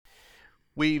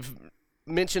We've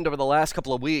mentioned over the last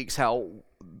couple of weeks how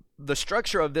the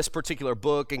structure of this particular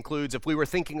book includes, if we were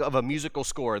thinking of a musical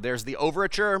score, there's the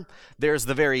overture, there's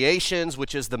the variations,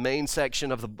 which is the main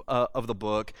section of the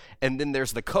book, and then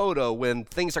there's the coda, when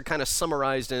things are kind of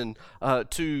summarized in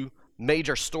two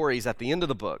major stories at the end of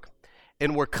the book.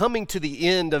 And we're coming to the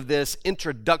end of this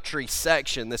introductory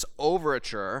section, this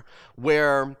overture,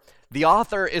 where the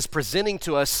author is presenting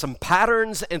to us some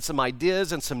patterns and some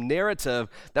ideas and some narrative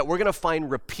that we're going to find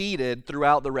repeated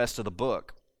throughout the rest of the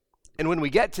book. And when we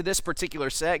get to this particular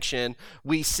section,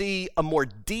 we see a more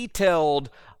detailed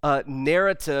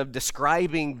narrative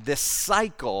describing this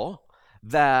cycle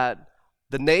that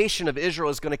the nation of Israel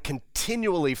is going to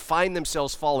continually find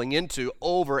themselves falling into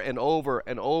over and over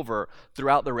and over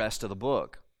throughout the rest of the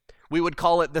book. We would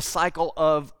call it the cycle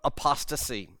of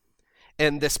apostasy.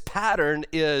 And this pattern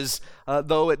is,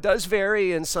 though it does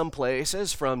vary in some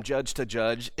places from judge to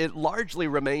judge, it largely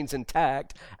remains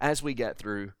intact as we get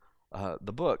through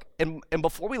the book. And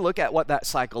before we look at what that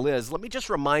cycle is, let me just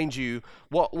remind you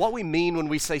what we mean when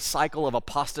we say cycle of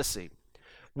apostasy.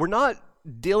 We're not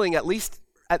dealing, at least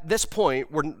at this point,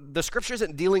 the scripture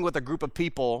isn't dealing with a group of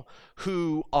people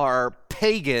who are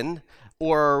pagan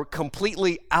or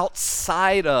completely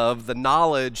outside of the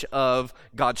knowledge of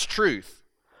God's truth.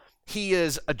 He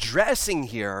is addressing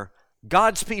here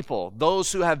God's people,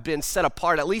 those who have been set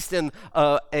apart, at least in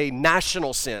a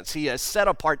national sense. He has set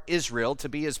apart Israel to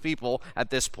be his people at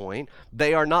this point.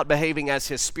 They are not behaving as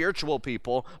his spiritual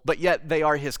people, but yet they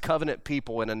are his covenant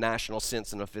people in a national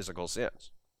sense and a physical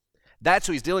sense. That's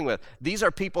who he's dealing with. These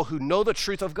are people who know the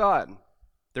truth of God.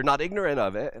 They're not ignorant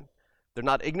of it. They're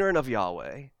not ignorant of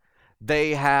Yahweh.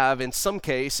 They have, in some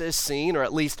cases, seen or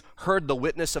at least heard the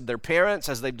witness of their parents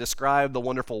as they've described the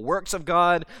wonderful works of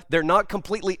God. They're not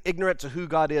completely ignorant to who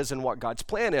God is and what God's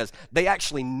plan is. They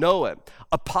actually know it.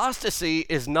 Apostasy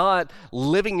is not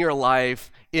living your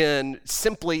life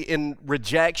simply in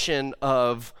rejection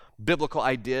of biblical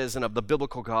ideas and of the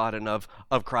biblical God and of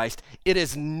Christ. It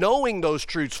is knowing those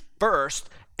truths first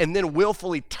and then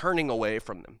willfully turning away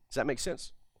from them. Does that make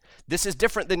sense? This is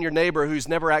different than your neighbor who's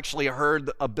never actually heard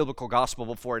a biblical gospel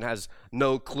before and has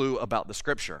no clue about the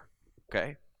scripture,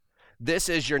 okay? This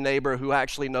is your neighbor who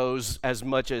actually knows as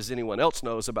much as anyone else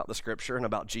knows about the scripture and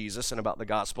about Jesus and about the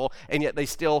gospel, and yet they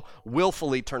still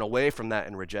willfully turn away from that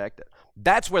and reject it.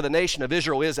 That's where the nation of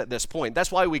Israel is at this point.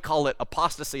 That's why we call it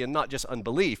apostasy and not just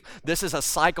unbelief. This is a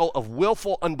cycle of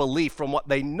willful unbelief from what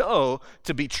they know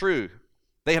to be true.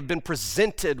 They have been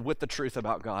presented with the truth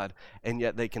about God, and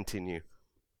yet they continue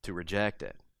to reject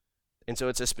it. And so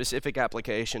it's a specific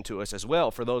application to us as well,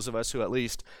 for those of us who at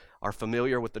least are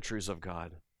familiar with the truths of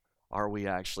God. Are we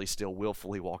actually still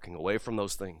willfully walking away from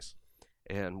those things?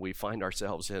 And we find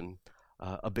ourselves in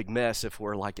a big mess if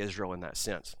we're like Israel in that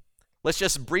sense. Let's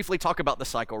just briefly talk about the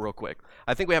cycle real quick.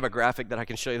 I think we have a graphic that I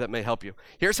can show you that may help you.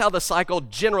 Here's how the cycle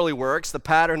generally works, the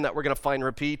pattern that we're going to find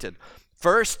repeated.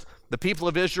 First, the people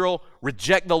of Israel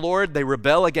reject the Lord. They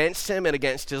rebel against him and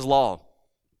against his law.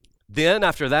 Then,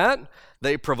 after that,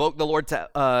 they provoke the Lord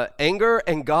to anger,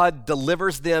 and God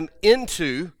delivers them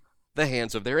into the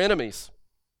hands of their enemies.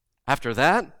 After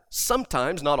that,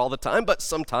 sometimes, not all the time, but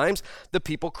sometimes, the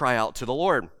people cry out to the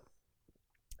Lord.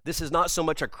 This is not so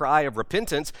much a cry of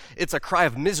repentance, it's a cry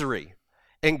of misery.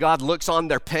 And God looks on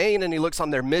their pain and he looks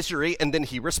on their misery, and then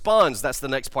he responds. That's the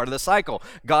next part of the cycle.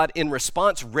 God, in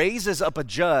response, raises up a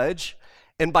judge.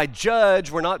 And by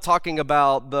judge, we're not talking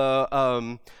about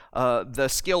the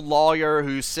skilled lawyer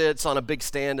who sits on a big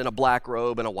stand in a black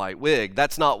robe and a white wig.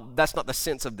 That's not the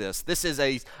sense of this. This is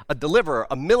a deliverer,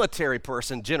 a military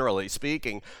person, generally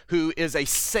speaking, who is a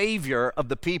savior of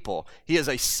the people. He is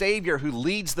a savior who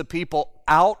leads the people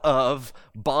out of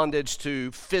bondage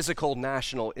to physical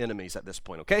national enemies at this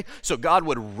point, okay? So God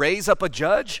would raise up a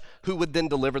judge who would then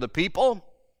deliver the people,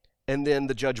 and then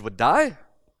the judge would die,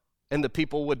 and the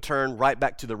people would turn right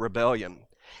back to the rebellion.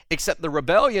 Except the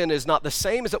rebellion is not the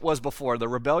same as it was before. The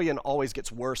rebellion always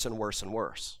gets worse and worse and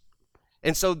worse.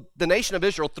 And so the nation of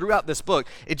Israel, throughout this book,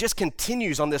 it just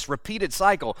continues on this repeated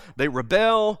cycle. They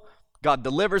rebel, God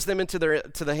delivers them into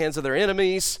the hands of their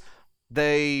enemies.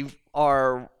 They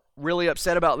are really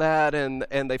upset about that,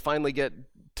 and they finally get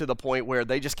to the point where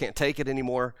they just can't take it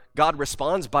anymore. God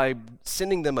responds by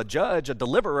sending them a judge, a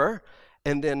deliverer,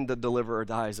 and then the deliverer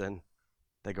dies, and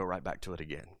they go right back to it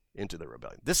again, into the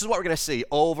rebellion. This is what we're going to see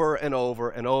over and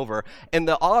over and over. And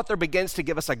the author begins to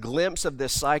give us a glimpse of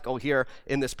this cycle here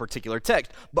in this particular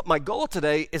text. But my goal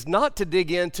today is not to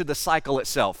dig into the cycle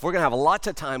itself. We're going to have lots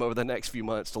of time over the next few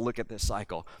months to look at this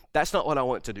cycle. That's not what I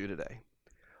want to do today.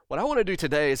 What I want to do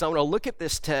today is I want to look at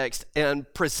this text and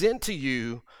present to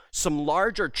you some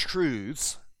larger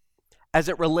truths as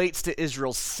it relates to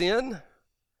Israel's sin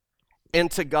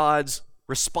and to God's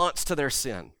response to their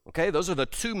sin. Okay, those are the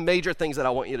two major things that I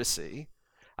want you to see.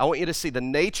 I want you to see the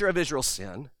nature of Israel's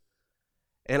sin,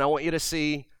 and I want you to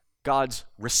see God's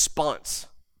response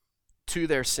to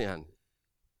their sin.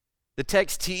 The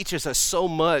text teaches us so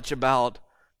much about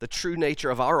the true nature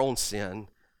of our own sin,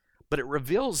 but it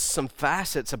reveals some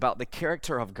facets about the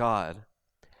character of God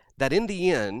that in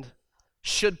the end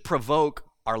should provoke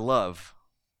our love.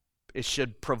 It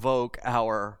should provoke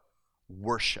our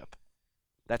worship.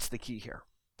 That's the key here.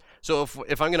 So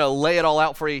if I'm going to lay it all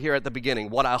out for you here at the beginning,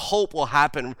 what I hope will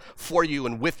happen for you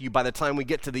and with you by the time we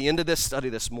get to the end of this study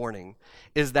this morning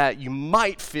is that you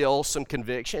might feel some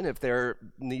conviction if there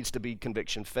needs to be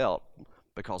conviction felt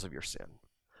because of your sin.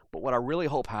 But what I really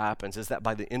hope happens is that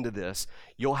by the end of this,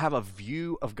 you'll have a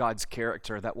view of God's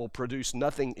character that will produce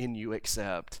nothing in you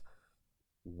except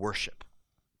worship.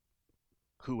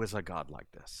 Who is a God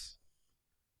like this?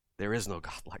 There is no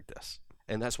God like this.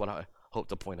 And that's what I hope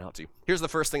to point out to you. Here's the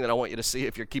first thing that I want you to see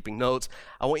if you're keeping notes.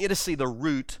 I want you to see the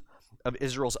root of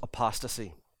Israel's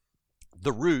apostasy.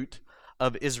 The root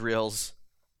of Israel's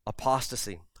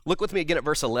apostasy. Look with me again at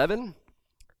verse 11.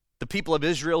 The people of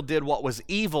Israel did what was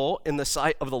evil in the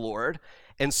sight of the Lord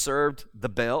and served the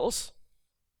Baals.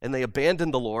 And they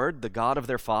abandoned the Lord, the God of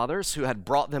their fathers, who had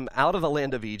brought them out of the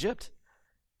land of Egypt.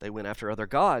 They went after other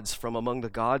gods from among the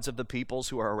gods of the peoples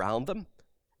who are around them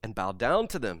and bowed down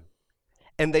to them.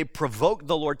 And they provoked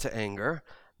the Lord to anger.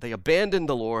 They abandoned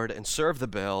the Lord and served the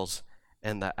Baals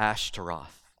and the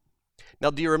Ashtaroth. Now,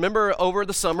 do you remember over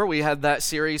the summer we had that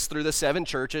series through the 7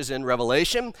 churches in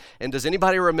Revelation? And does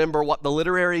anybody remember what the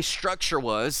literary structure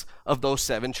was of those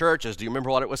 7 churches? Do you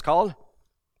remember what it was called?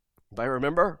 Anybody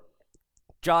remember?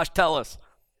 Josh, tell us.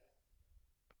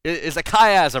 It's a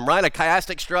chiasm, right? A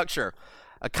chiastic structure.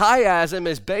 A chiasm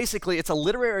is basically, it's a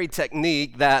literary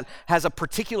technique that has a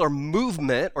particular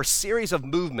movement or series of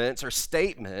movements or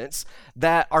statements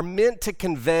that are meant to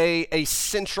convey a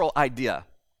central idea.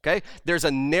 Okay, there's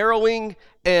a narrowing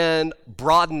and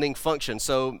broadening function.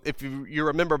 So if you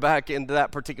remember back into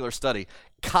that particular study,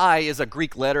 chi is a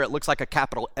Greek letter. It looks like a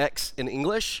capital X in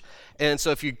English. And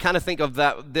so if you kind of think of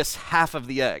this half of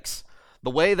the X, the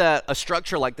way that a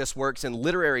structure like this works in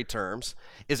literary terms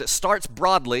is it starts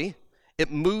broadly,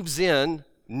 it moves in,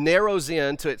 narrows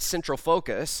in to its central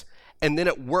focus, and then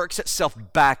it works itself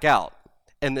back out.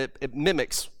 And it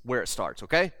mimics where it starts,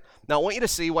 okay? Now, I want you to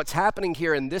see what's happening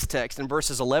here in this text in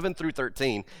verses 11 through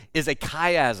 13 is a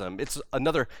chiasm. It's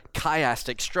another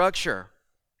chiastic structure.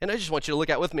 And I just want you to look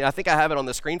at it with me. I think I have it on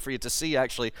the screen for you to see,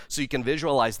 actually, so you can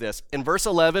visualize this. In verse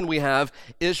 11, we have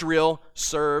Israel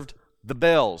served the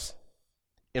Baals.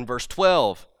 In verse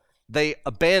 12, they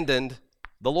abandoned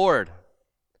the Lord.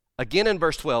 Again in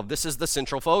verse 12, this is the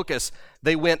central focus.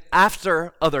 They went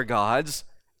after other gods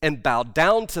and bowed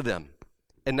down to them.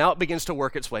 And now it begins to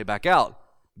work its way back out.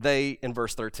 They, in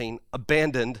verse 13,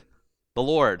 abandoned the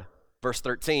Lord. Verse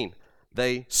 13,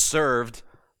 they served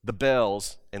the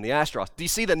Baals and the Ashtaroth. Do you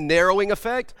see the narrowing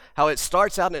effect? How it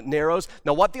starts out and it narrows?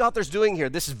 Now, what the author's doing here,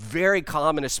 this is very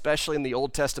common, especially in the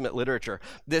Old Testament literature.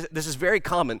 This is very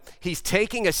common. He's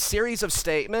taking a series of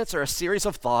statements or a series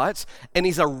of thoughts, and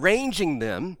he's arranging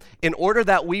them in order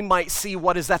that we might see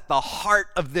what is at the heart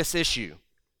of this issue.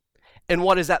 And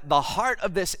what is at the heart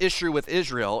of this issue with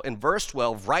Israel, in verse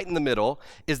 12, right in the middle,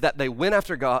 is that they went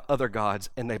after other gods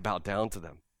and they bowed down to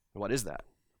them. And what is that?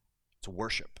 It's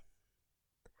worship.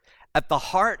 At the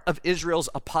heart of Israel's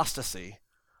apostasy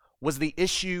was the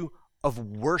issue of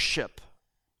worship.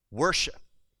 Worship.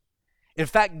 In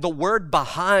fact, the word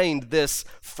behind this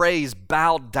phrase,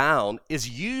 bowed down, is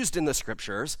used in the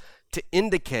scriptures to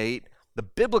indicate the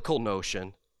biblical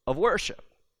notion of worship.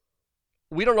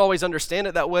 We don't always understand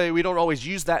it that way. We don't always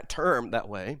use that term that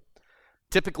way.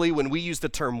 Typically, when we use the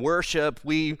term worship,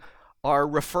 we are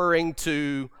referring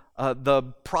to the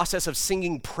process of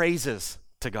singing praises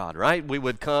to God, right? We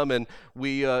would come and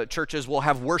churches will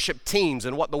have worship teams.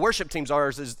 And what the worship teams are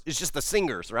is just the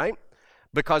singers, right?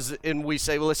 And we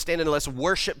say, well, let's stand and let's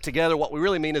worship together. What we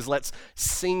really mean is let's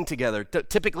sing together.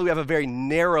 Typically, we have a very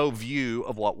narrow view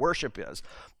of what worship is.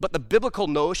 But the biblical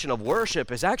notion of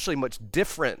worship is actually much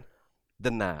different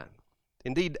than that.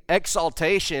 Indeed,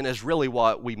 exaltation is really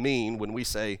what we mean when we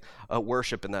say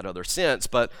worship in that other sense.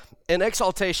 But an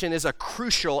exaltation is a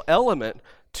crucial element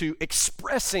to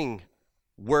expressing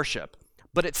worship.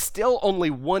 But it's still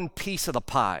only one piece of the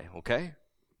pie, okay?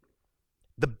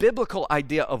 The biblical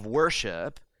idea of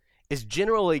worship is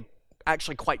generally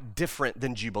actually quite different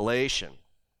than jubilation.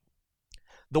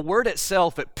 The word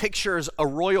itself, it pictures a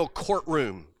royal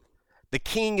courtroom The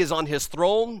king is on his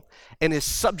throne, and his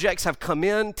subjects have come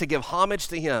in to give homage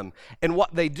to him. And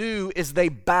what they do is they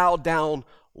bow down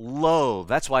low.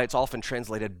 That's why it's often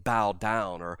translated bow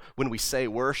down, or when we say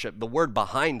worship, the word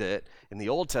behind it in the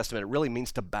Old Testament, it really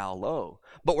means to bow low.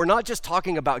 But we're not just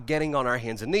talking about getting on our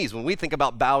hands and knees. When we think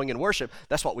about bowing in worship,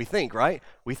 that's what we think, right?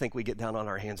 We think we get down on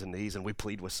our hands and knees and we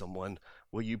plead with someone,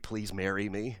 will you please marry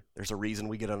me? There's a reason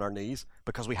we get on our knees,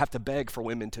 because we have to beg for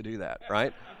women to do that,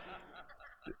 right?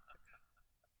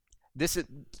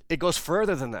 It goes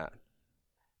further than that.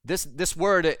 This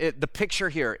word, the picture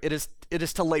here, it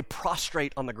is to lay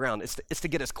prostrate on the ground. It's to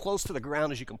get as close to the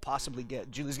ground as you can possibly get.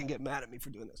 Julie's going to get mad at me for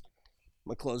doing this.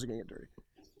 My clothes are going to get dirty.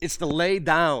 It's to lay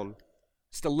down.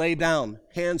 It's to lay down,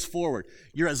 hands forward.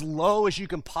 You're as low as you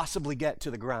can possibly get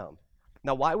to the ground.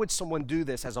 Now, why would someone do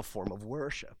this as a form of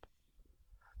worship?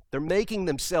 They're making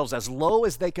themselves as low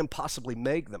as they can possibly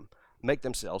make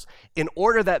themselves, in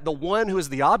order that the one who is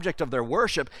the object of their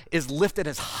worship is lifted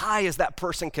as high as that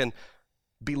person can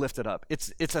be lifted up.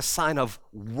 It's a sign of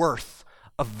worth,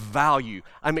 of value.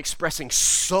 I'm expressing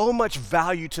so much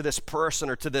value to this person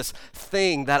or to this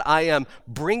thing that I am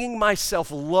bringing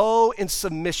myself low in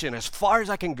submission as far as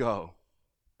I can go.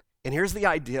 And here's the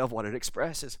idea of what it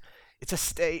expresses. It's a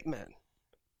statement.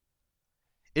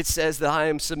 It says that I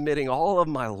am submitting all of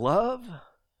my love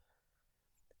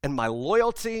and my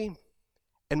loyalty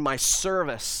and my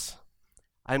service.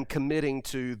 I'm committing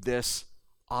to this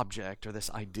object or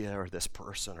this idea or this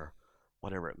person or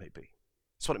whatever it may be.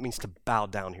 That's what it means to bow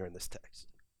down here in this text.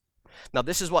 Now,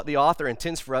 this is what the author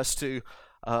intends for us to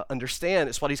understand.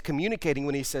 It's what he's communicating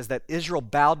when he says that Israel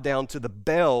bowed down to the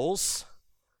Baals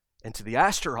and to the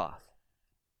Ashtaroth.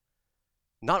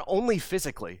 Not only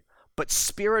physically, but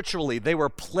spiritually, they were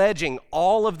pledging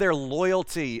all of their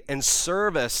loyalty and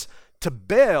service to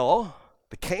Baal,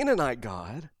 the Canaanite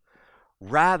god,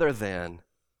 rather than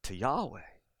to Yahweh,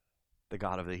 the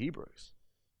God of the Hebrews.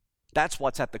 That's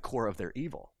what's at the core of their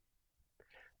evil.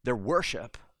 Their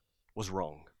worship was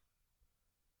wrong.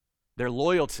 Their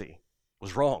loyalty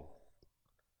was wrong.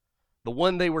 The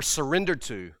one they were surrendered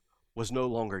to was no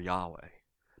longer Yahweh.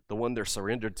 The one they're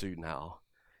surrendered to now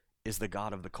is the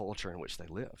God of the culture in which they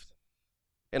lived.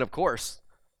 And of course,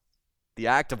 the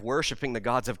act of worshiping the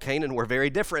gods of Canaan were very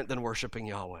different than worshiping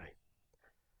Yahweh.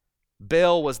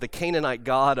 Baal was the Canaanite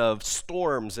god of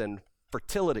storms and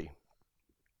fertility.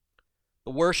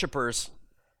 The worshipers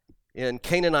in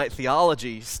Canaanite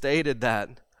theology stated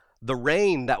that the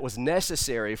rain that was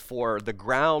necessary for the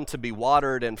ground to be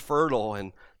watered and fertile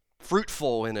and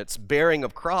fruitful in its bearing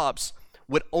of crops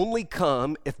would only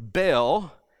come if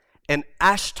Baal and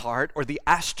Ashtart, or the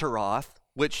Ashtaroth,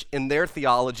 which in their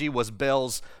theology was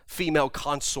Baal's female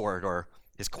consort, or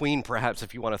his queen perhaps,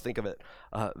 if you want to think of it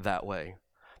that way.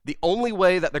 The only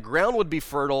way that the ground would be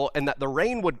fertile and that the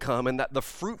rain would come and that the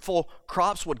fruitful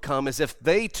crops would come is if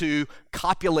they two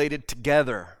copulated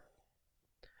together.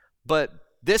 But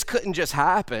this couldn't just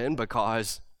happen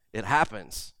because it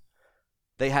happens.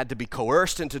 They had to be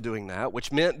coerced into doing that,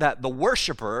 which meant that the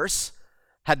worshipers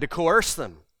had to coerce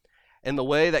them. And the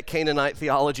way that Canaanite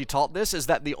theology taught this is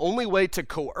that the only way to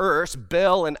coerce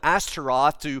Baal and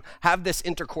Ashtaroth to have this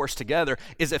intercourse together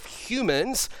is if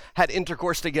humans had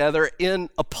intercourse together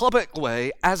in a public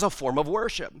way as a form of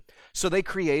worship. So they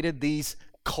created these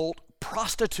cult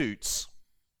prostitutes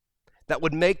that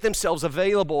would make themselves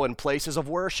available in places of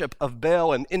worship of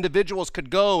Baal, and individuals could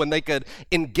go and they could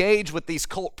engage with these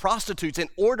cult prostitutes in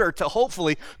order to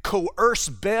hopefully coerce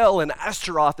Baal and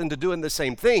Ashtaroth into doing the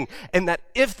same thing. And that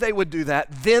if they would do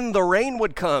that, then the rain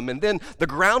would come, and then the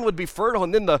ground would be fertile,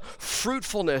 and then the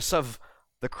fruitfulness of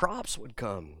the crops would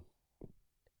come.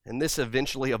 And this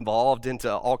eventually evolved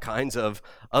into all kinds of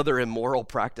other immoral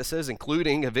practices,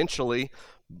 including eventually,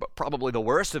 but probably the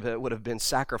worst of it would have been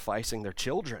sacrificing their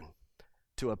children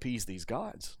to appease these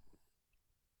gods.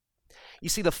 You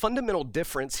see, the fundamental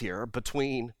difference here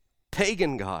between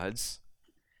pagan gods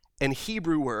and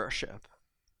Hebrew worship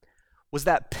was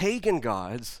that pagan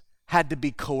gods had to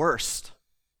be coerced.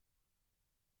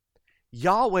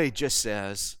 Yahweh just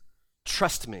says,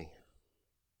 trust me,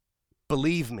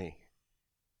 believe me,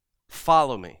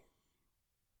 follow me.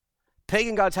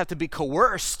 Pagan gods have to be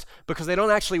coerced because they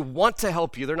don't actually want to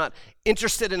help you. They're not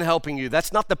interested in helping you.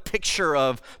 That's not the picture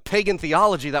of pagan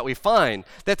theology that we find.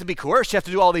 They have to be coerced. You have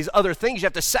to do all these other things. You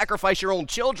have to sacrifice your own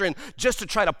children just to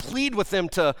try to plead with them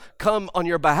to come on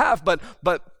your behalf. But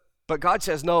God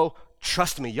says, no,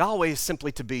 trust me. Yahweh is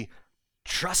simply to be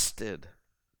trusted.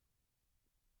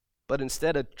 But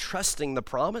instead of trusting the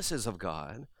promises of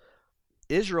God,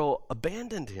 Israel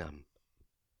abandoned him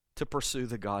to pursue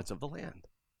the gods of the land.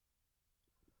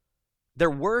 Their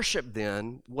worship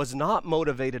then was not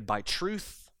motivated by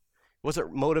truth, it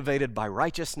wasn't motivated by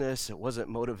righteousness, it wasn't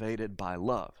motivated by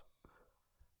love.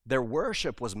 Their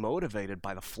worship was motivated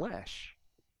by the flesh.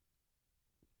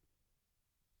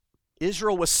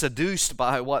 Israel was seduced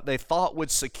by what they thought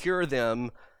would secure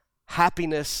them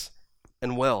happiness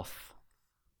and wealth.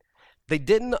 They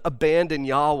didn't abandon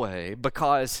Yahweh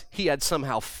because he had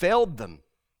somehow failed them,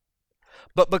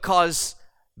 but because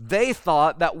they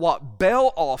thought that what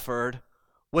Baal offered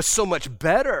was so much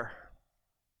better.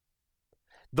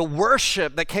 The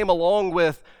worship that came along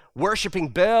with worshiping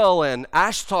Baal and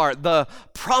Ashtar, the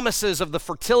promises of the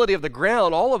fertility of the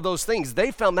ground, all of those things,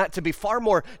 they found that to be far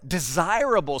more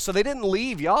desirable. So they didn't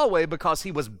leave Yahweh because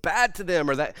he was bad to them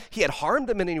or that he had harmed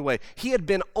them in any way. He had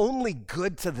been only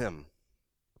good to them.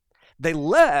 They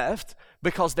left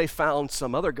because they found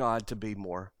some other god to be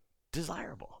more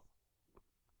desirable.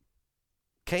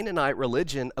 Canaanite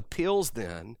religion appeals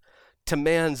then to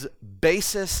man's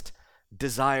basest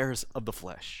desires of the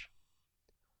flesh: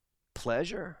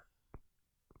 pleasure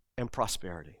and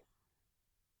prosperity.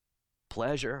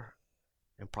 Pleasure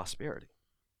and prosperity.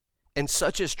 And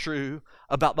such is true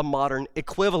about the modern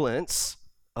equivalents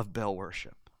of Baal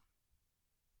worship.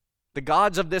 The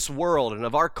gods of this world and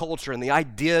of our culture and the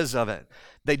ideas of it,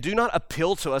 they do not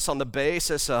appeal to us on the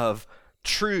basis of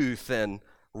truth and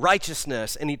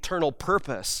righteousness and eternal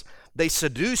purpose. They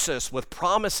seduce us with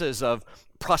promises of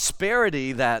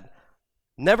prosperity that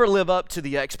never live up to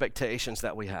the expectations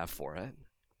that we have for it.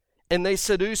 And they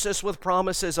seduce us with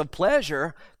promises of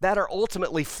pleasure that are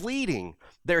ultimately fleeting.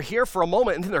 They're here for a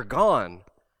moment and then they're gone.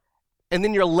 And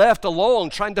then you're left alone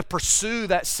trying to pursue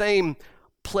that same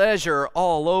pleasure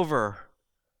all over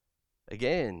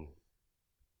again.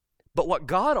 But what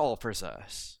God offers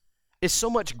us is so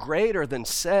much greater than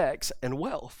sex and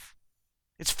wealth.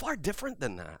 It's far different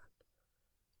than that.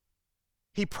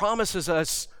 He promises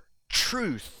us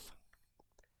truth,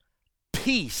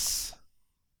 peace,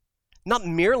 not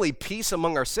merely peace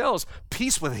among ourselves,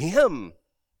 peace with Him.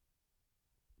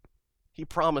 He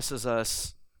promises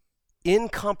us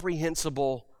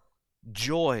incomprehensible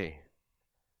joy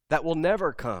that will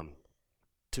never come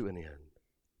to an end.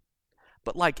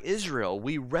 But like Israel,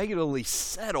 we regularly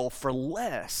settle for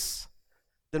less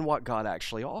than what God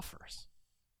actually offers.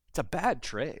 It's a bad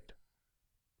trade.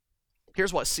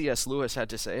 Here's what C.S. Lewis had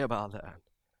to say about that.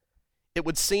 It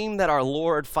would seem that our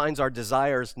Lord finds our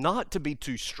desires not to be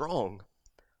too strong,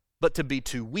 but to be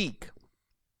too weak.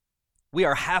 We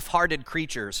are half-hearted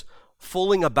creatures,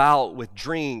 fooling about with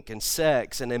drink and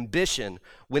sex and ambition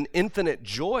when infinite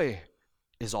joy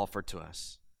is offered to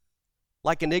us.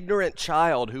 Like an ignorant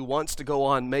child who wants to go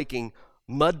on making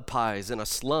mud pies in a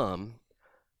slum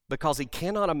because he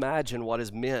cannot imagine what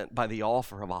is meant by the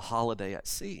offer of a holiday at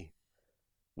sea.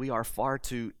 We are far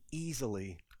too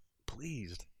easily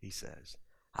pleased, he says.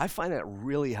 I find that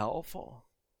really helpful.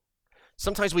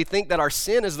 Sometimes we think that our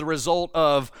sin is the result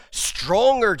of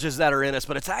strong urges that are in us,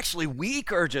 but it's actually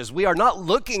weak urges. We are not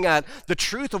looking at the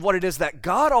truth of what it is that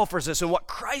God offers us and what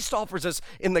Christ offers us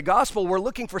in the gospel. We're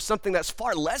looking for something that's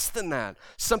far less than that,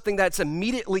 something that's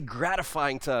immediately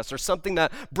gratifying to us, or something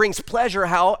that brings pleasure,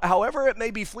 however it may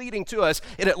be fleeting to us.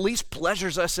 It at least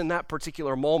pleasures us in that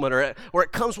particular moment, or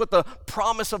it comes with the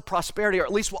promise of prosperity, or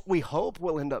at least what we hope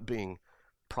will end up being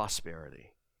prosperity.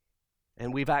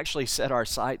 And we've actually set our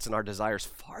sights and our desires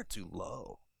far too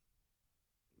low.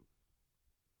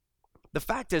 The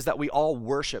fact is that we all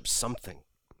worship something.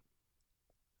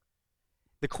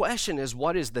 The question is,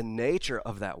 what is the nature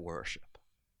of that worship?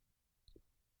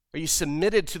 Are you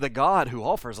submitted to the God who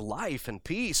offers life and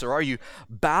peace, or are you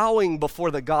bowing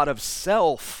before the God of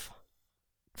self,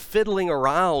 fiddling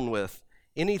around with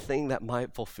anything that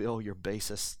might fulfill your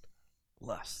basest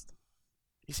lust?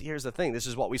 You see, here's the thing. This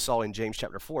is what we saw in James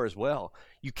chapter 4 as well.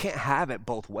 You can't have it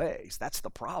both ways. That's the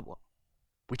problem.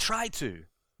 We try to.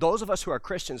 Those of us who are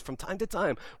Christians, from time to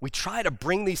time, we try to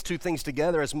bring these two things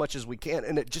together as much as we can,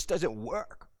 and it just doesn't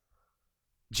work.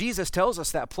 Jesus tells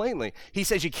us that plainly. He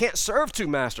says you can't serve two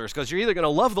masters because you're either going to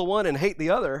love the one and hate the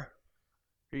other, or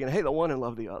you're going to hate the one and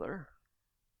love the other.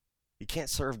 You can't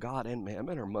serve God and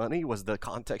mammon, or money was the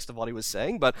context of what he was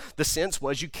saying, but the sense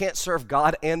was you can't serve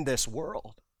God and this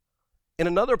world. In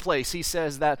another place, he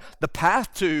says that the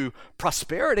path to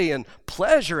prosperity and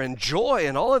pleasure and joy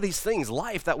and all of these things,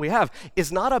 life that we have,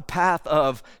 is not a path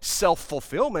of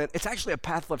self-fulfillment. It's actually a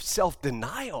path of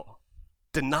self-denial.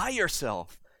 Deny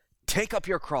yourself. Take up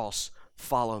your cross.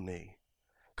 Follow me.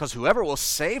 Because whoever will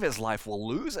save his life will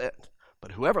lose it.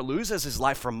 But whoever loses his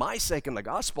life for my sake in the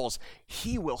Gospels,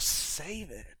 he will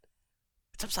save it.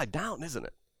 It's upside down, isn't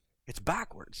it? It's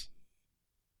backwards.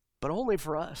 But only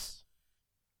for us.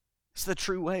 It's the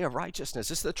true way of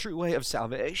righteousness. It's the true way of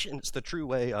salvation. It's the true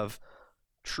way of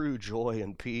true joy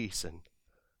and peace and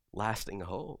lasting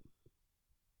hope.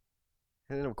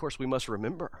 And then, of course, we must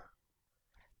remember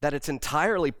that it's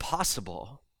entirely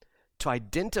possible to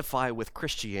identify with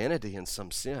Christianity in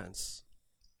some sense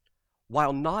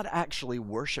while not actually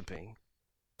worshiping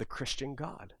the Christian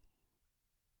God.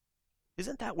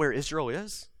 Isn't that where Israel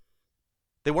is?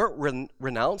 They weren't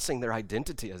renouncing their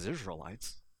identity as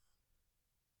Israelites.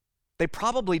 They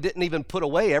probably didn't even put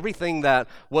away everything that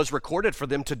was recorded for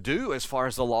them to do as far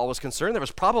as the law was concerned. There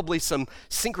was probably some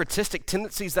syncretistic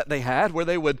tendencies that they had where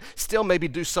they would still maybe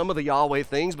do some of the Yahweh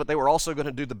things, but they were also going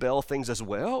to do the Baal things as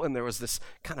well. And there was this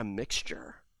kind of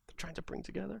mixture they're trying to bring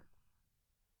together.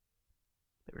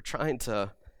 They were trying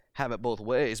to have it both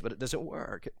ways, but it doesn't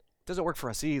work. It doesn't work for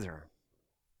us either.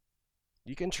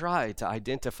 You can try to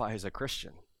identify as a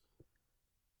Christian,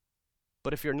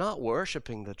 but if you're not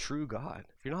worshiping the true God,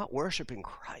 if you're not worshiping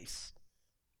Christ,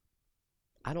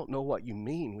 I don't know what you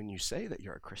mean when you say that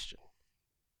you're a Christian.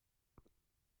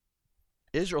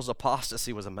 Israel's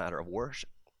apostasy was a matter of worship.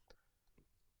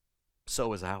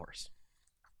 So is ours.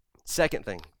 Second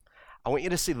thing, I want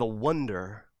you to see the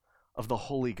wonder of the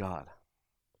holy God.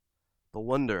 The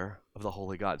wonder of the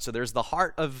holy God. So there's the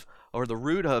heart of, or the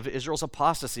root of Israel's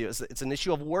apostasy. It's an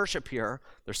issue of worship here.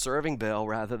 They're serving Baal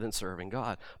rather than serving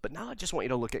God. But now I just want you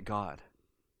to look at God.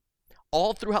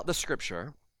 All throughout the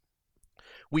scripture,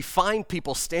 we find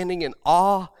people standing in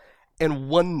awe and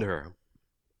wonder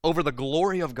over the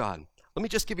glory of God. Let me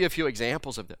just give you a few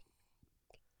examples of that.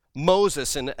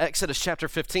 Moses in Exodus chapter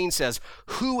 15 says,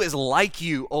 "Who is like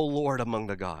you, O Lord, among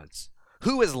the gods?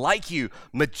 Who is like you,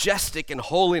 majestic in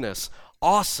holiness,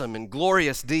 awesome in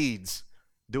glorious deeds,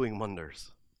 doing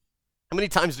wonders?" How many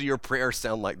times do your prayers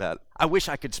sound like that? I wish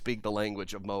I could speak the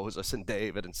language of Moses and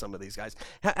David and some of these guys.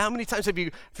 How many times have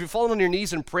you fallen on your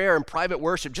knees in prayer and private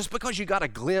worship just because you got a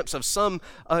glimpse of some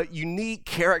unique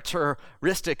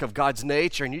characteristic of God's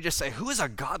nature, and you just say, "Who is a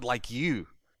God like you?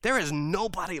 There is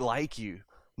nobody like you,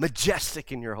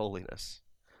 majestic in your holiness."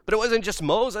 But it wasn't just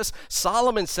Moses.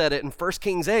 Solomon said it in 1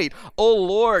 Kings 8. "O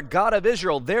Lord, God of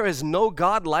Israel, there is no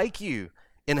God like you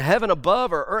in heaven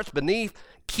above or earth beneath,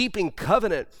 keeping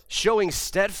covenant, showing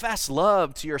steadfast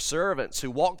love to your servants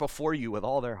who walk before you with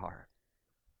all their heart."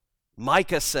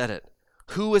 Micah said it.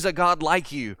 "Who is a God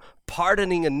like you,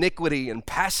 pardoning iniquity and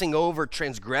passing over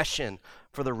transgression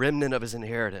for the remnant of his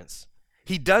inheritance?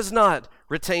 He does not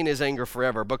retain his anger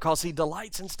forever because he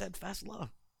delights in steadfast love."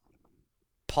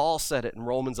 Paul said it in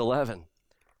Romans 11.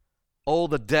 "Oh,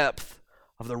 the depth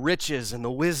of the riches and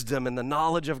the wisdom and the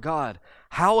knowledge of God.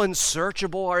 How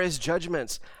unsearchable are his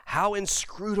judgments, how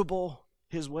inscrutable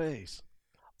his ways."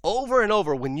 Over and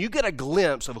over, when you get a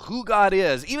glimpse of who God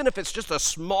is, even if it's just a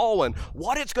small one,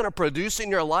 what it's going to produce in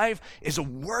your life is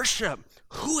worship.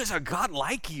 Who is a God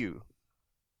like you?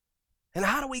 And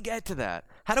how do we get to that?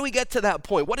 How do we get to that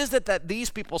point? What is it that these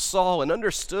people saw and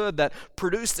understood that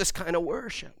produced this kind of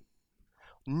worship?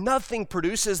 Nothing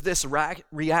produces this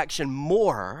reaction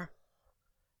more,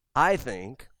 I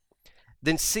think,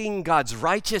 than seeing God's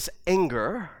righteous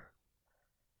anger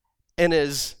and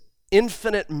his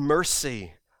infinite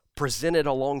mercy presented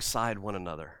alongside one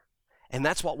another. And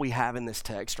that's what we have in this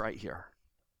text right here.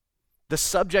 The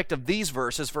subject of these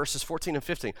verses 14 and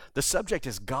 15, the subject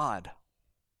is God,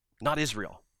 not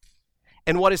Israel.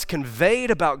 And what is conveyed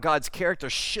about God's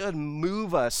character should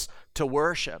move us to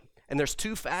worship. And there's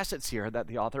two facets here that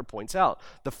the author points out.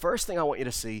 The first thing I want you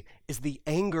to see is the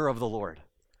anger of the Lord.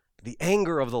 The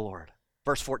anger of the Lord.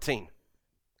 Verse 14.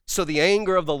 "So the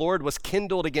anger of the Lord was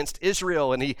kindled against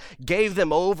Israel, and he gave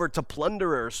them over to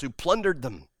plunderers who plundered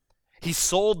them. He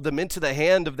sold them into the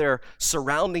hand of their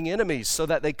surrounding enemies so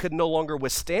that they could no longer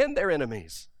withstand their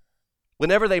enemies.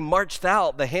 Whenever they marched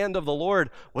out, the hand of the Lord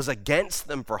was against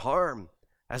them for harm,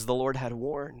 as the Lord had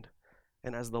warned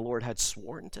and as the Lord had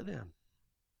sworn to them.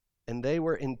 And they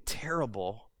were in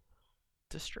terrible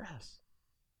distress."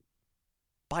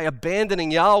 By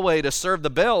abandoning Yahweh to serve the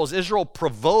Baals, Israel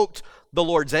provoked the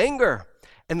Lord's anger,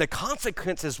 and the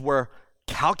consequences were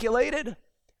calculated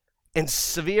and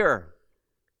severe.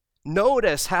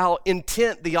 Notice how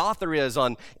intent the author is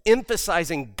on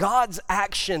emphasizing God's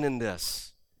action in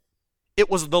this. It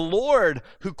was the Lord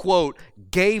who, quote,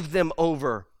 "gave them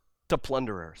over to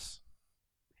plunderers."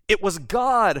 It was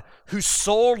God who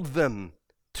sold them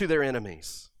to their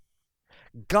enemies.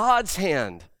 God's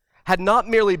hand had not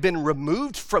merely been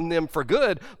removed from them for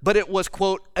good, but it was,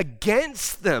 quote,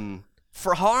 against them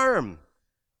for harm.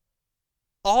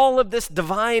 All of this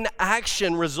divine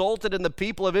action resulted in the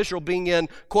people of Israel being in,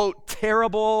 quote,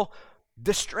 terrible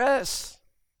distress.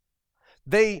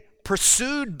 They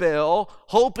pursued Baal,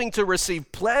 hoping to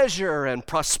receive pleasure and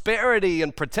prosperity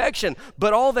and protection,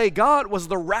 but all they got was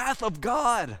the wrath of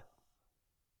God.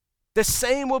 The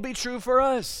same will be true for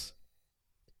us.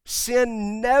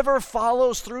 Sin never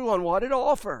follows through on what it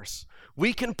offers.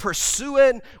 We can pursue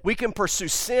it. We can pursue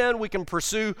sin. We can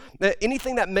pursue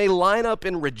anything that may line up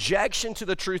in rejection to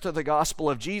the truth of the gospel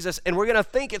of Jesus. And we're going to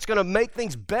think it's going to make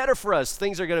things better for us.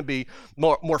 Things are going to be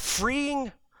more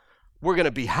freeing. We're going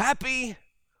to be happy.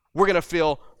 We're going to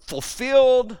feel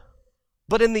fulfilled.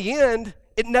 But in the end,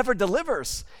 it never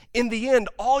delivers. In the end,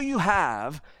 all you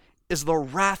have is the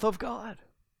wrath of God.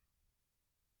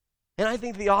 And I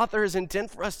think the author is intent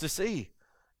for us to see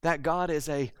that God is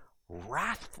a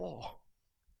wrathful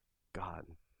God.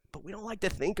 But we don't like to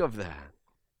think of that.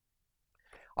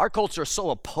 Our culture is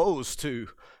so opposed to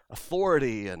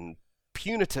authority and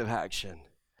punitive action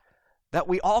that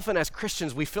we often, as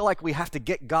Christians, we feel like we have to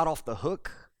get God off the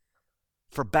hook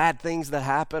for bad things that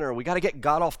happen, or we got to get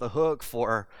God off the hook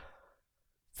for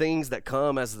things that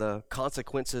come as the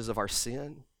consequences of our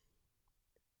sin.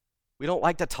 We don't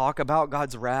like to talk about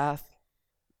God's wrath,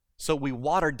 so we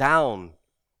water down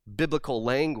biblical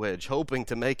language, hoping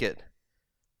to make it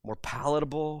more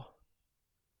palatable.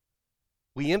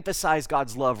 We emphasize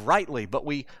God's love rightly, but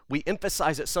we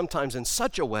emphasize it sometimes in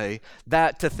such a way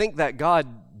that to think that God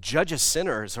judges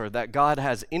sinners or that God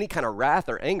has any kind of wrath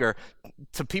or anger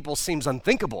to people seems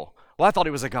unthinkable. Well, I thought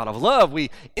he was a God of love. We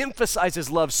emphasize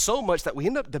his love so much that we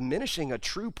end up diminishing a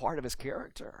true part of his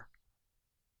character,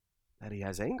 that he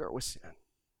has anger with sin.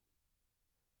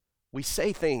 We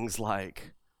say things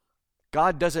like,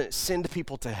 God doesn't send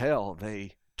people to hell,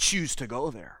 they choose to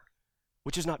go there,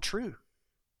 which is not true.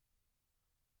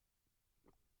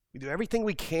 We do everything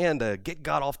we can to get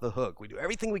God off the hook. We do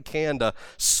everything we can to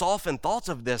soften thoughts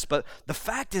of this, but the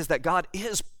fact is that God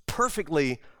is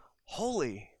perfectly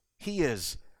holy. He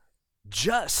is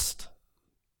just.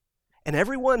 And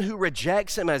everyone who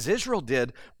rejects him, as Israel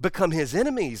did, become his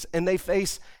enemies, and they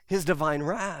face his divine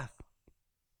wrath.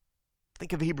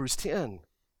 Think of Hebrews 10.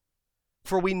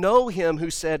 For we know him who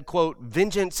said, quote,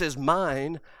 vengeance is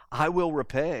mine, I will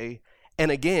repay. And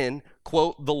again,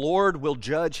 quote, the Lord will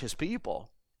judge his people.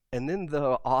 And then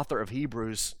the author of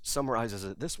Hebrews summarizes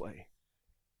it this way.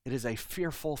 It is a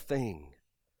fearful thing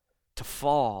to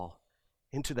fall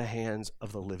into the hands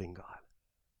of the living God.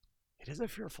 It is a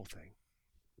fearful thing.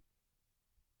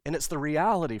 And it's the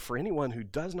reality for anyone who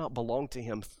does not belong to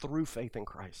him through faith in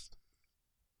Christ.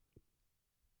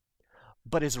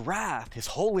 But his wrath, his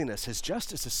holiness, his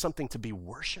justice is something to be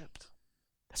worshiped.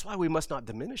 That's why we must not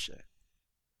diminish it.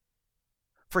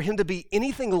 For him to be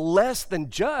anything less than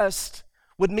just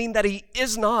would mean that he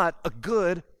is not a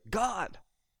good God.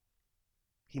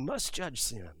 He must judge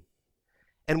sin.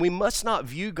 And we must not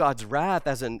view God's wrath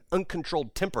as an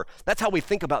uncontrolled temper. That's how we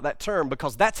think about that term,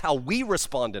 because that's how we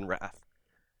respond in wrath.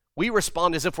 We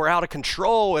respond as if we're out of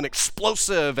control and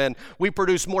explosive, and we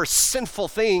produce more sinful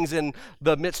things in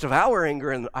the midst of our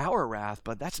anger and our wrath,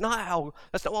 but that's not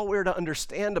what we're to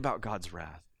understand about God's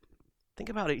wrath. Think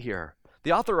about it here.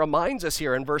 The author reminds us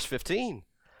here in verse 15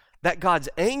 that God's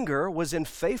anger was in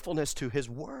faithfulness to his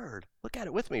word. Look at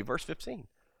it with me, verse 15.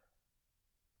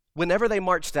 Whenever they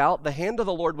marched out, the hand of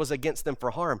the Lord was against them for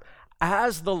harm,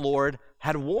 as the Lord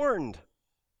had warned,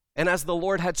 and as the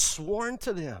Lord had sworn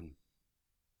to them.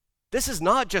 This is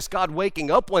not just God waking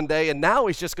up one day and now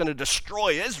he's just going to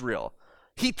destroy Israel.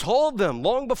 He told them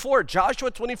long before,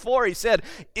 Joshua 24, he said,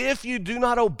 if you do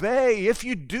not obey, if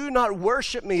you do not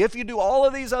worship me, if you do all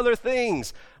of these other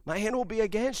things, my hand will be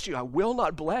against you. I will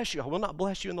not bless you. I will not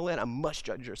bless you in the land. I must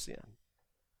judge your sin.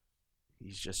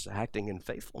 He's just acting in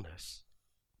faithfulness.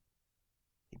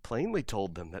 He plainly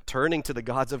told them that turning to the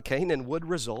gods of Canaan would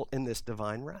result in this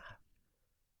divine wrath.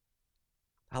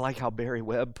 I like how Barry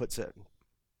Webb puts it.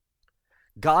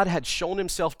 God had shown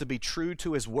himself to be true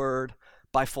to his word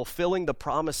by fulfilling the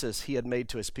promises he had made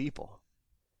to his people.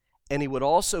 And he would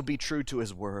also be true to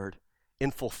his word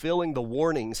in fulfilling the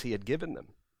warnings he had given them.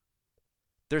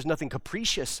 There's nothing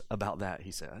capricious about that,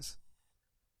 he says.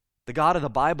 The God of the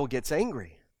Bible gets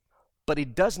angry, but he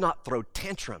does not throw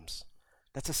tantrums.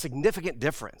 That's a significant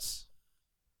difference.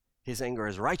 His anger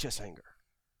is righteous anger,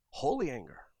 holy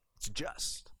anger. It's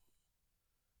just.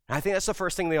 And I think that's the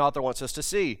first thing the author wants us to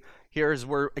see. Here is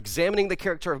we're examining the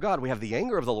character of God. We have the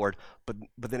anger of the Lord, but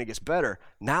then it gets better.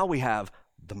 Now we have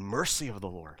the mercy of the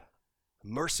Lord.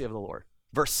 Mercy of the Lord.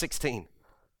 Verse 16.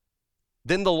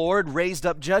 Then the Lord raised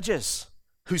up judges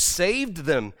who saved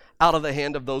them out of the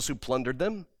hand of those who plundered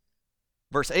them.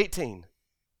 Verse 18.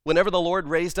 Whenever the Lord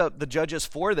raised up the judges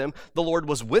for them, the Lord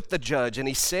was with the judge, and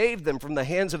he saved them from the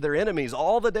hands of their enemies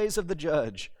all the days of the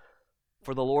judge.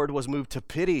 For the Lord was moved to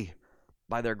pity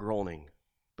by their groaning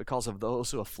because of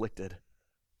those who afflicted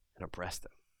and oppressed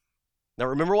them. Now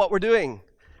remember what we're doing.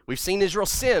 We've seen Israel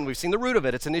sin. We've seen the root of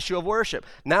it. It's an issue of worship.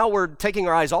 Now we're taking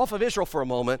our eyes off of Israel for a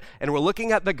moment, and we're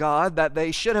looking at the God that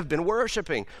they should have been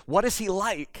worshiping. What is he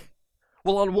like?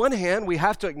 Well, on one hand, we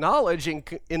have to acknowledge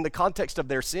in the context of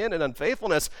their sin and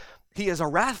unfaithfulness, he is a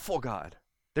wrathful God.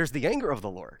 There's the anger of the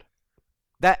Lord.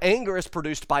 That anger is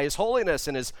produced by his holiness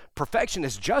and his perfection,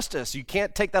 his justice. You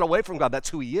can't take that away from God. That's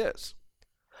who he is.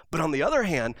 But on the other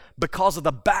hand, because of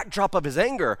the backdrop of his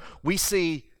anger, we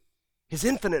see his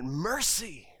infinite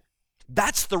mercy.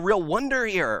 That's the real wonder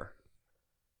here.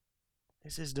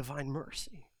 This is divine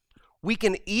mercy. We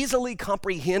can easily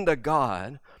comprehend a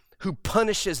God who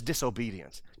punishes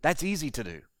disobedience. That's easy to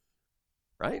do,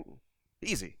 right?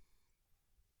 Easy.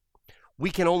 We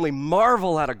can only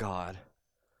marvel at a God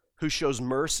who shows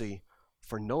mercy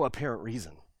for no apparent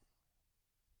reason.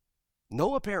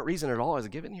 No apparent reason at all is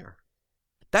given here.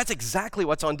 That's exactly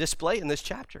what's on display in this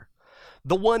chapter.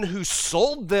 The one who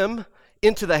sold them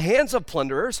into the hands of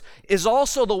plunderers is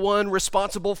also the one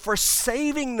responsible for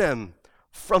saving them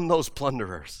from those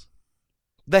plunderers.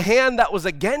 The hand that was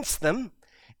against them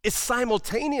is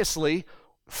simultaneously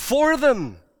for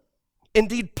them.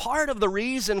 Indeed, part of the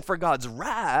reason for God's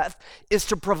wrath is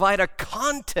to provide a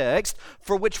context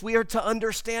for which we are to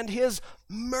understand his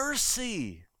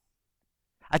mercy.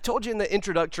 I told you in the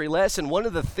introductory lesson, one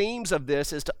of the themes of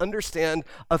this is to understand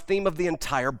a theme of the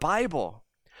entire Bible,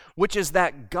 which is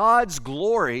that God's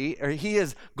glory, or he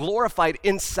is glorified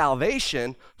in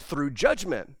salvation through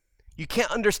judgment. You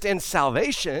can't understand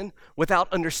salvation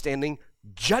without understanding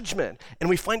judgment. And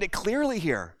we find it clearly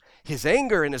here. His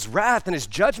anger and his wrath and his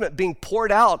judgment being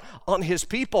poured out on his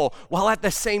people, while at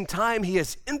the same time he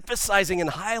is emphasizing and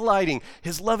highlighting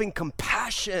his loving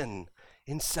compassion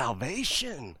in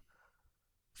salvation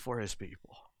for his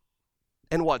people.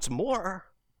 And what's more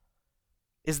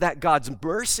is that God's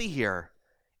mercy here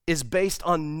is based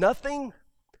on nothing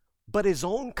but his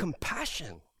own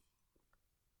compassion.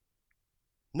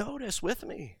 Notice with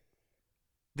me,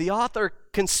 the author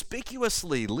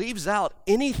conspicuously leaves out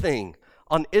anything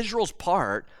on Israel's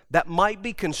part that might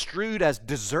be construed as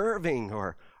deserving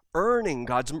or earning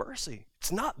God's mercy.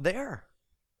 It's not there.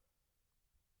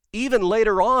 Even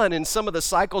later on in some of the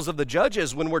cycles of the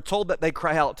judges, when we're told that they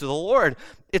cry out to the Lord,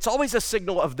 it's always a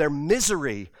signal of their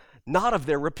misery, not of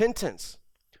their repentance.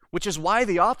 Which is why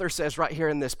the author says right here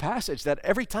in this passage that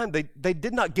every time they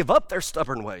did not give up their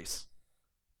stubborn ways.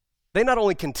 They not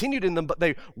only continued in them, but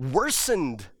they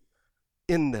worsened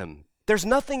in them. There's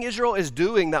nothing Israel is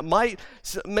doing that might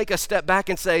make us step back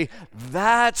and say,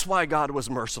 that's why God was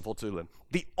merciful to them.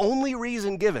 The only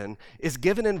reason given is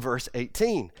given in verse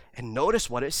 18. And notice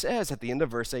what it says at the end of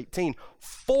verse 18.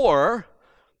 For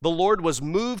the Lord was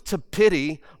moved to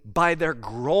pity by their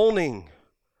groaning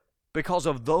because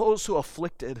of those who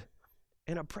afflicted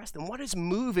and oppressed them. What is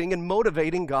moving and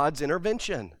motivating God's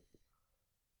intervention?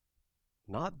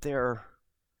 Not their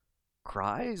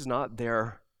cries, not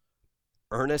their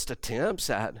earnest attempts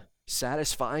at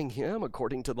satisfying him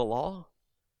according to the law,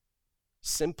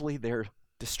 simply their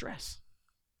distress.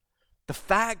 The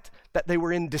fact that they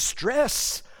were in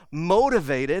distress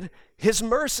motivated his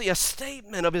mercy, a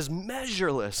statement of his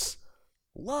measureless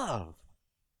love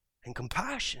and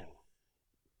compassion.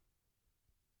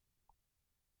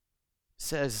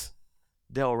 Says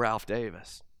Dale Ralph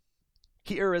Davis,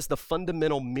 here is the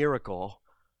fundamental miracle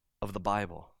of the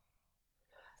Bible.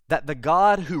 That the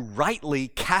God who rightly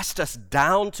cast us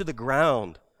down to the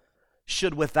ground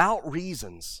should without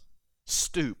reasons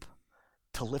stoop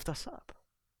to lift us up.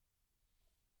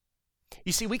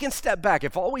 You see, we can step back.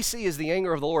 If all we see is the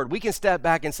anger of the Lord, we can step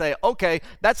back and say, okay,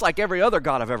 that's like every other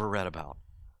God I've ever read about.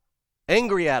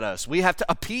 Angry at us. We have to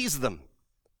appease them.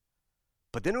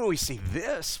 But then when we see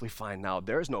this, we find now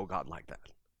there's no God like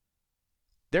that.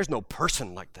 There's no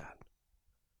person like that,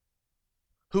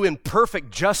 who in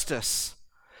perfect justice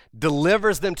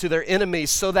delivers them to their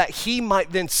enemies so that he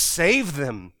might then save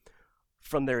them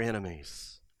from their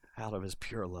enemies out of his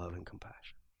pure love and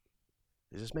compassion.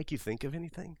 Does this make you think of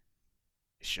anything?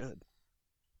 It should.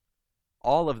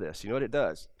 All of this, you know what it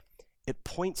does? It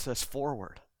points us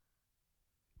forward,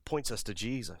 points us to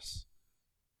Jesus.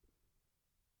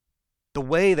 The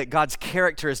way that God's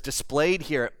character is displayed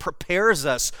here, it prepares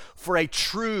us for a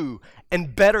true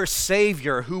and better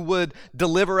Savior who would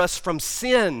deliver us from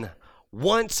sin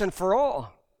once and for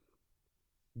all.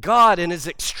 God, in his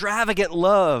extravagant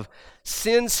love,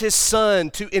 sends his Son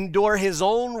to endure his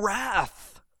own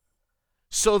wrath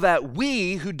so that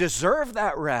we who deserve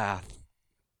that wrath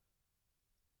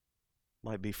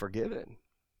might be forgiven.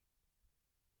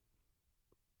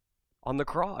 On the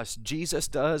cross, Jesus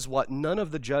does what none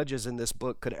of the judges in this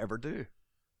book could ever do.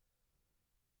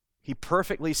 He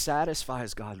perfectly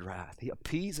satisfies God's wrath. He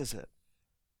appeases it,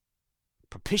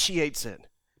 propitiates it,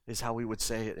 is how we would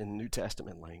say it in New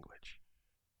Testament language.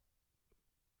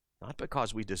 Not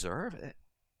because we deserve it,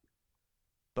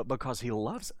 but because he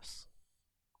loves us.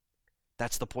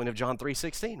 That's the point of John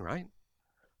 3:16, right?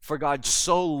 For God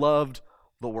so loved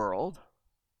the world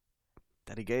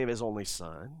that he gave his only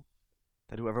Son,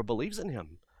 that whoever believes in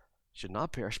him should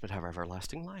not perish but have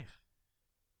everlasting life.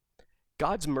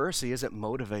 God's mercy isn't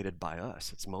motivated by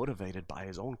us. It's motivated by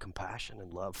his own compassion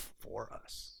and love for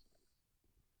us.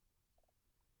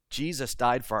 Jesus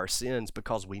died for our sins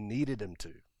because we needed him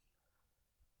to,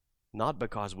 not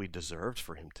because we deserved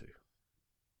for him to.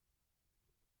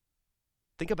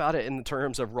 Think about it in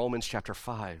terms of Romans chapter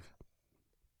 5.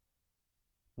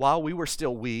 While we were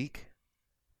still weak,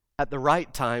 at the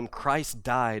right time, Christ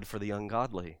died for the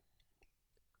ungodly.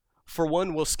 For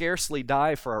one will scarcely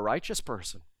die for a righteous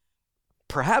person.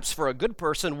 Perhaps for a good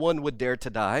person, one would dare to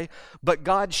die, but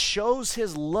God shows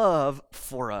his love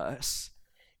for us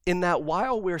in that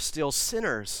while we're still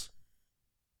sinners,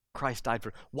 Christ died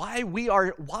for. While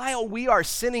we are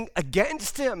sinning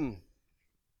against him,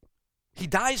 he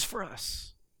dies for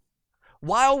us.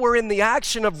 While we're in the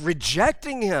action of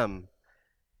rejecting him,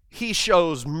 he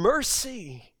shows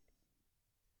mercy.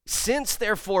 Since,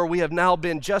 therefore, we have now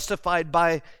been justified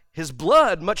by his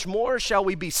blood, much more shall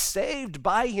we be saved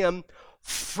by him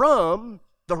from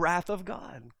the wrath of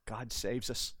God. God saves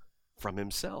us from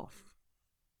himself.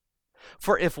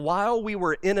 For if while we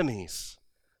were enemies,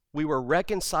 we were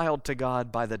reconciled to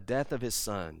God by the death of his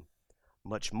Son,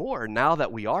 much more, now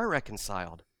that we are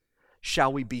reconciled,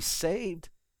 shall we be saved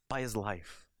by his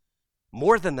life.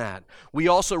 More than that, we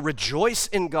also rejoice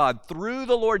in God through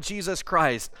the Lord Jesus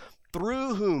Christ,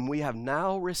 through whom we have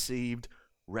now received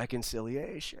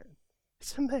reconciliation.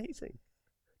 It's amazing.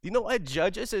 You know what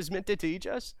Judges is meant to teach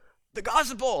us? The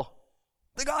gospel.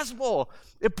 The gospel.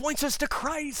 It points us to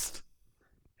Christ.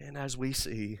 And as we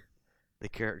see the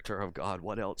character of God,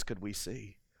 what else could we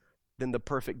see than the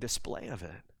perfect display of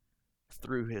it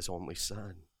through his only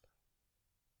Son?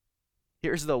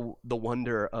 Here's the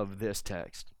wonder of this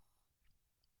text.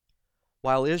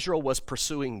 While Israel was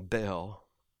pursuing Baal,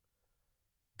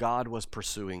 God was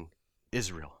pursuing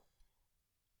Israel.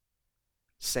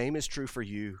 Same is true for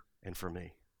you and for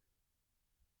me.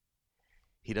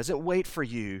 He doesn't wait for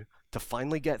you to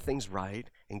finally get things right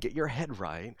and get your head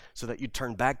right so that you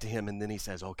turn back to him and then he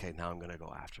says, okay, now I'm going to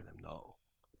go after them. No.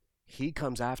 He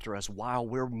comes after us while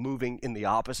we're moving in the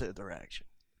opposite direction.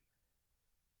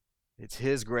 It's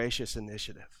his gracious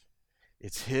initiative.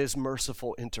 It's his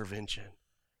merciful intervention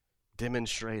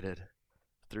demonstrated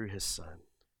through his Son.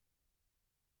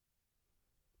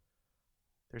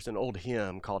 There's an old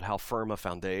hymn called How Firm a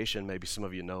Foundation. Maybe some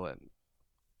of you know it.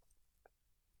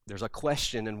 There's a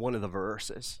question in one of the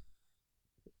verses.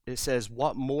 It says,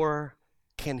 what more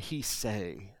can he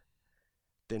say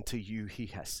than to you he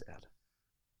has said?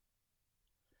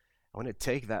 I want to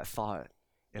take that thought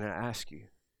and I ask you,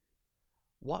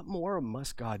 what more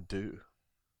must God do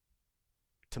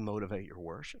to motivate your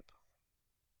worship?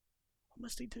 What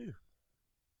must he do?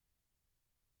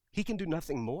 He can do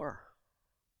nothing more.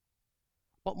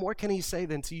 What more can he say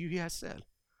than to you he has said?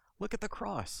 Look at the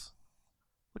cross.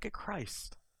 Look at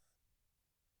Christ.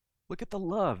 Look at the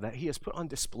love that he has put on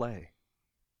display.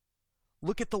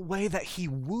 Look at the way that he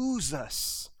woos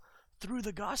us through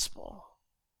the gospel.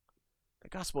 The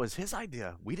gospel is his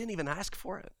idea. We didn't even ask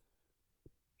for it.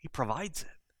 He provides it.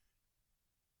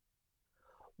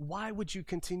 Why would you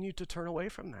continue to turn away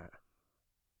from that?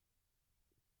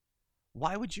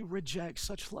 Why would you reject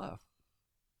such love?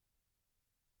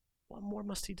 What more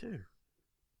must he do?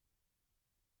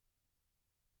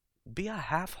 Be a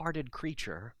half-hearted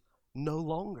creature no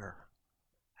longer,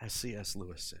 as C.S.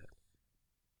 Lewis said.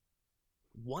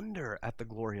 Wonder at the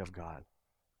glory of God.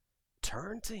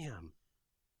 Turn to him,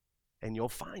 and you'll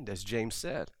find, as James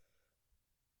said,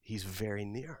 he's very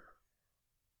near.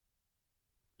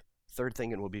 Third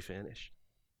thing, and we'll be finished.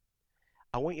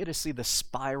 I want you to see the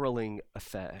spiraling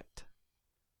effect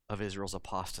of Israel's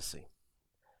apostasy.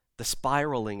 The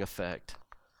spiraling effect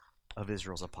of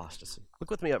Israel's apostasy.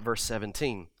 Look with me at verse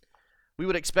 17. We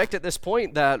would expect at this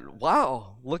point that,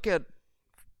 wow, look at,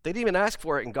 they didn't even ask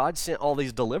for it, and God sent all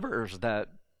these deliverers that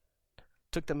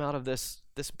took them out of this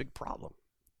big problem.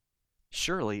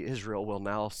 Surely Israel will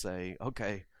now say,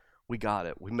 okay, we got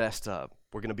it. We messed up.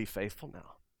 We're going to be faithful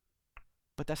now.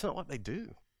 But that's not what they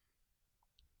do.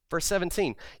 Verse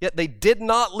 17, yet they did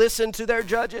not listen to their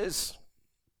judges.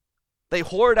 They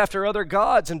whored after other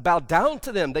gods and bowed down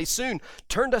to them. They soon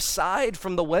turned aside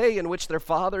from the way in which their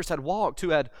fathers had walked, who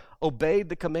had obeyed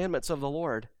the commandments of the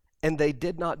Lord, and they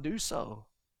did not do so.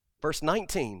 Verse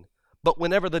 19, but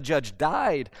whenever the judge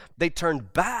died, they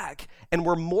turned back and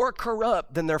were more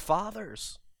corrupt than their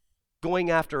fathers, going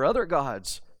after other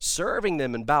gods, serving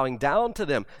them and bowing down to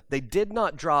them. They did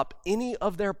not drop any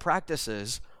of their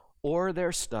practices or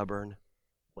their stubborn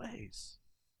ways.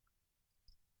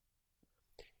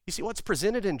 You see, what's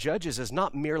presented in Judges is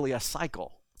not merely a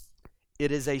cycle.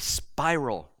 It is a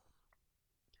spiral.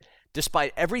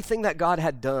 Despite everything that God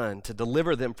had done to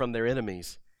deliver them from their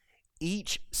enemies,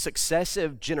 each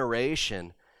successive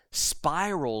generation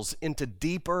spirals into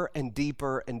deeper and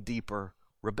deeper and deeper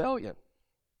rebellion.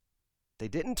 They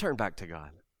didn't turn back to God.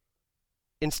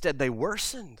 Instead, they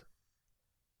worsened,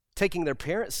 taking their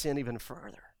parents' sin even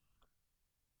further.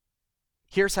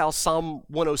 Here's how Psalm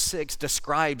 106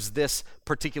 describes this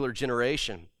particular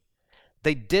generation.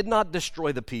 They did not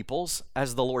destroy the peoples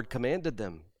as the Lord commanded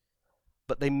them,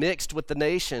 but they mixed with the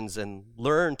nations and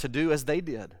learned to do as they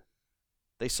did.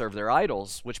 They served their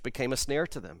idols, which became a snare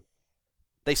to them.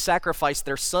 They sacrificed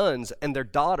their sons and their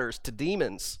daughters to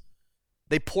demons.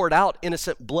 They poured out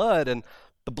innocent blood and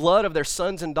the blood of their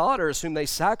sons and daughters whom they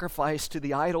sacrificed to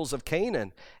the idols of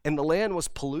Canaan, and the land was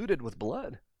polluted with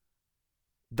blood.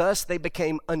 Thus they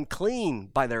became unclean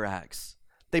by their acts.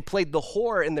 They played the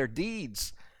whore in their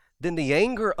deeds. Then the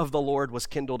anger of the Lord was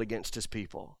kindled against his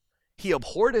people. He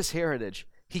abhorred his heritage.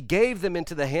 He gave them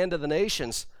into the hand of the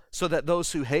nations, so that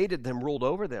those who hated them ruled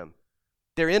over them.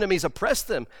 Their enemies oppressed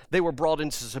them. They were brought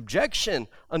into subjection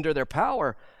under their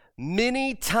power.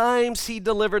 Many times he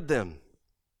delivered them,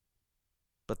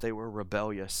 but they were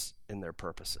rebellious in their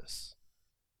purposes.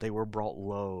 They were brought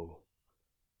low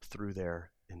through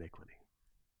their iniquity.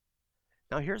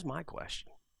 Now here's my question.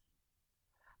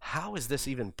 How is this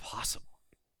even possible?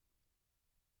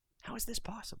 How is this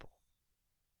possible?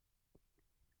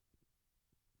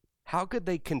 How could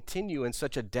they continue in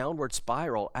such a downward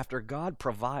spiral after God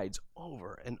provides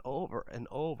over and over and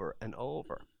over and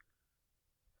over?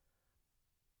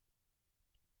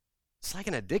 It's like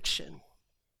an addiction.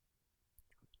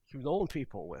 You've known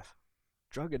people with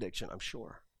drug addiction, I'm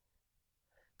sure.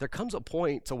 There comes a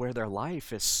point to where their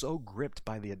life is so gripped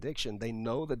by the addiction, they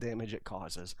know the damage it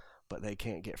causes, but they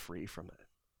can't get free from it.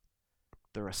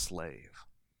 They're a slave.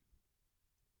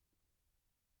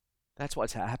 That's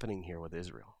what's happening here with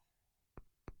Israel.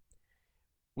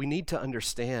 We need to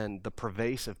understand the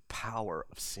pervasive power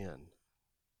of sin.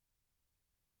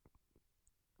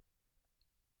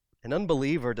 An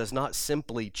unbeliever does not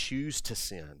simply choose to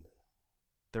sin.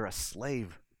 They're a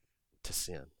slave to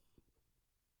sin.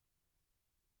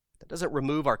 That doesn't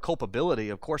remove our culpability.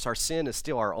 Of course, our sin is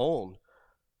still our own.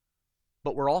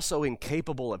 But we're also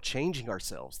incapable of changing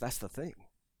ourselves. That's the thing.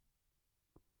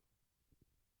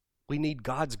 We need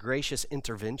God's gracious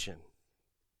intervention.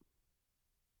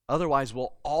 Otherwise,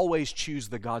 we'll always choose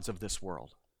the gods of this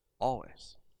world.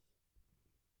 Always.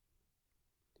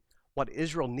 What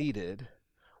Israel needed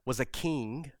was a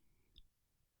king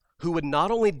who would not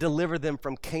only deliver them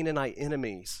from Canaanite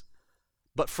enemies,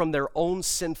 but from their own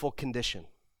sinful condition.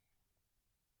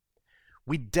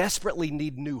 We desperately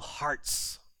need new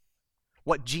hearts,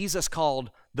 what Jesus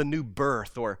called the new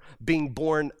birth or being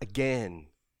born again.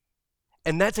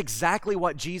 And that's exactly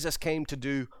what Jesus came to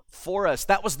do for us.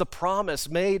 That was the promise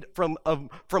made from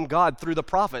God through the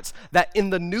prophets, that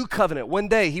in the new covenant, one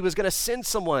day he was going to send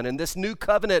someone, and this new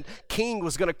covenant king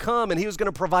was going to come, and he was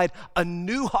going to provide a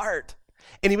new heart,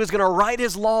 and he was going to write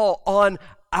his law on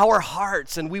our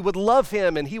hearts, and we would love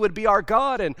him, and he would be our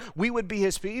God, and we would be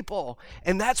his people.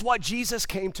 And that's what Jesus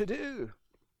came to do.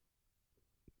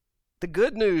 The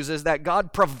good news is that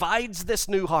God provides this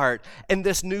new heart and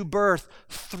this new birth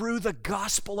through the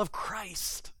gospel of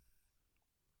Christ.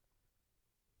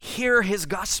 Hear his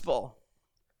gospel.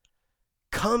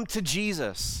 Come to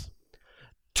Jesus.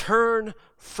 Turn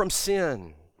from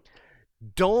sin.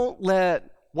 Don't let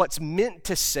what's meant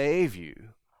to save you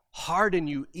harden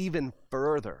you even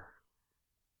further,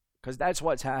 because that's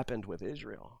what's happened with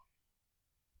Israel.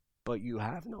 But you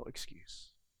have no excuse.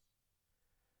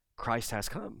 Christ has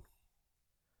come.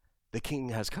 The King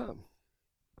has come.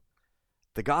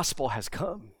 The gospel has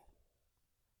come.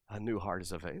 A new heart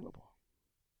is available.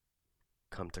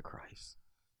 Come to Christ.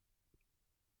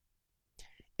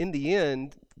 In the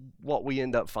end, what we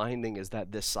end up finding is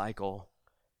that this cycle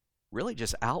really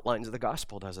just outlines the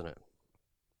gospel, doesn't it?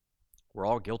 We're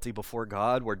all guilty before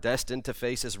God. We're destined to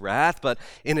face his wrath, but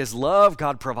in his love,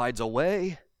 God provides a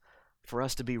way for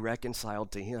us to be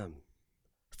reconciled to him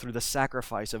through the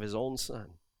sacrifice of his own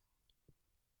Son.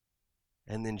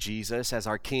 And then Jesus, as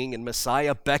our King and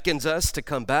Messiah, beckons us to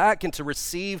come back and to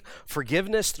receive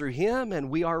forgiveness through him, and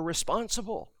we are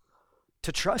responsible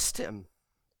to trust him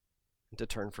and to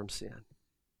turn from sin.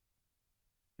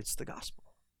 It's the gospel.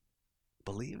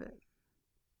 Believe it.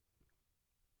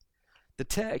 The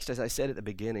text, as I said at the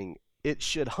beginning, it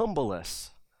should humble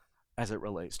us as it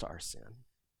relates to our sin.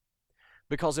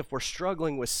 Because if we're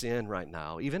struggling with sin right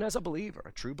now, even as a believer,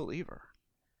 a true believer,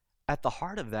 at the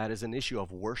heart of that is an issue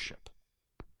of worship.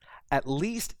 At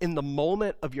least in the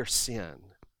moment of your sin,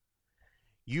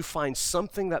 you find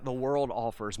something that the world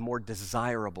offers more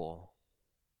desirable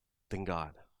than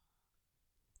God.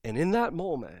 And in that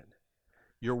moment,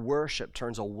 your worship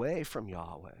turns away from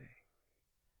Yahweh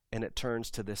and it turns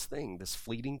to this thing, this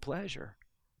fleeting pleasure,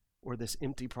 or this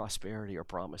empty prosperity or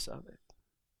promise of it.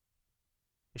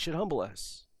 It should humble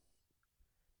us.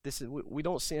 We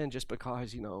don't sin just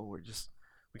because,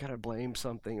 we kind of blame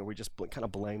something, or we just kind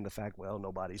of blame the fact, well,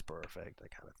 nobody's perfect,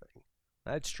 that kind of thing.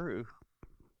 That's true.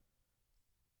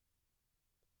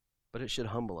 But it should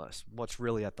humble us. What's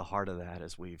really at the heart of that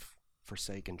is we've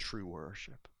forsaken true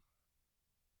worship.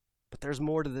 But there's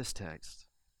more to this text.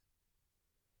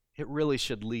 It really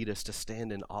should lead us to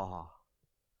stand in awe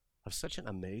of such an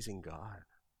amazing God,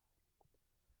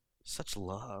 such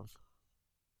love,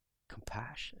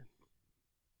 compassion,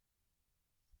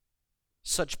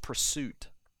 such pursuit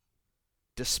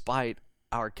despite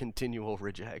our continual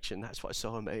rejection. That's what's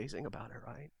so amazing about it,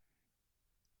 right?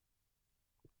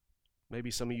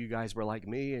 Maybe some of you guys were like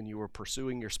me and you were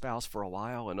pursuing your spouse for a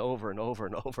while, and over and over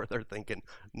and over they're thinking,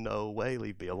 no way,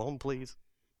 leave me alone, please.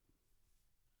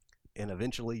 And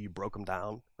eventually you broke them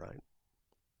down, right?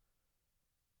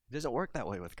 It doesn't work that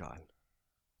way with God.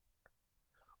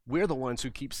 We're the ones who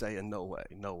keep saying, no way,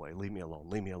 leave me alone,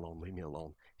 leave me alone, leave me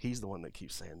alone. He's the one that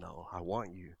keeps saying, no, I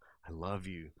want you, I love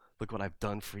you, look what I've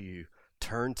done for you.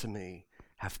 Turn to me,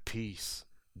 have peace,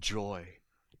 joy,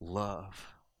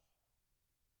 love.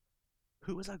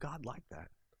 Who is a God like that?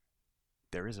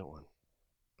 There isn't one.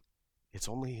 It's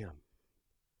only him.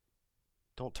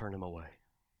 Don't turn him away.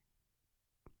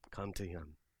 Come to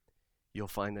him. You'll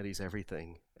find that he's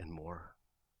everything and more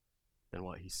than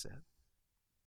what he said.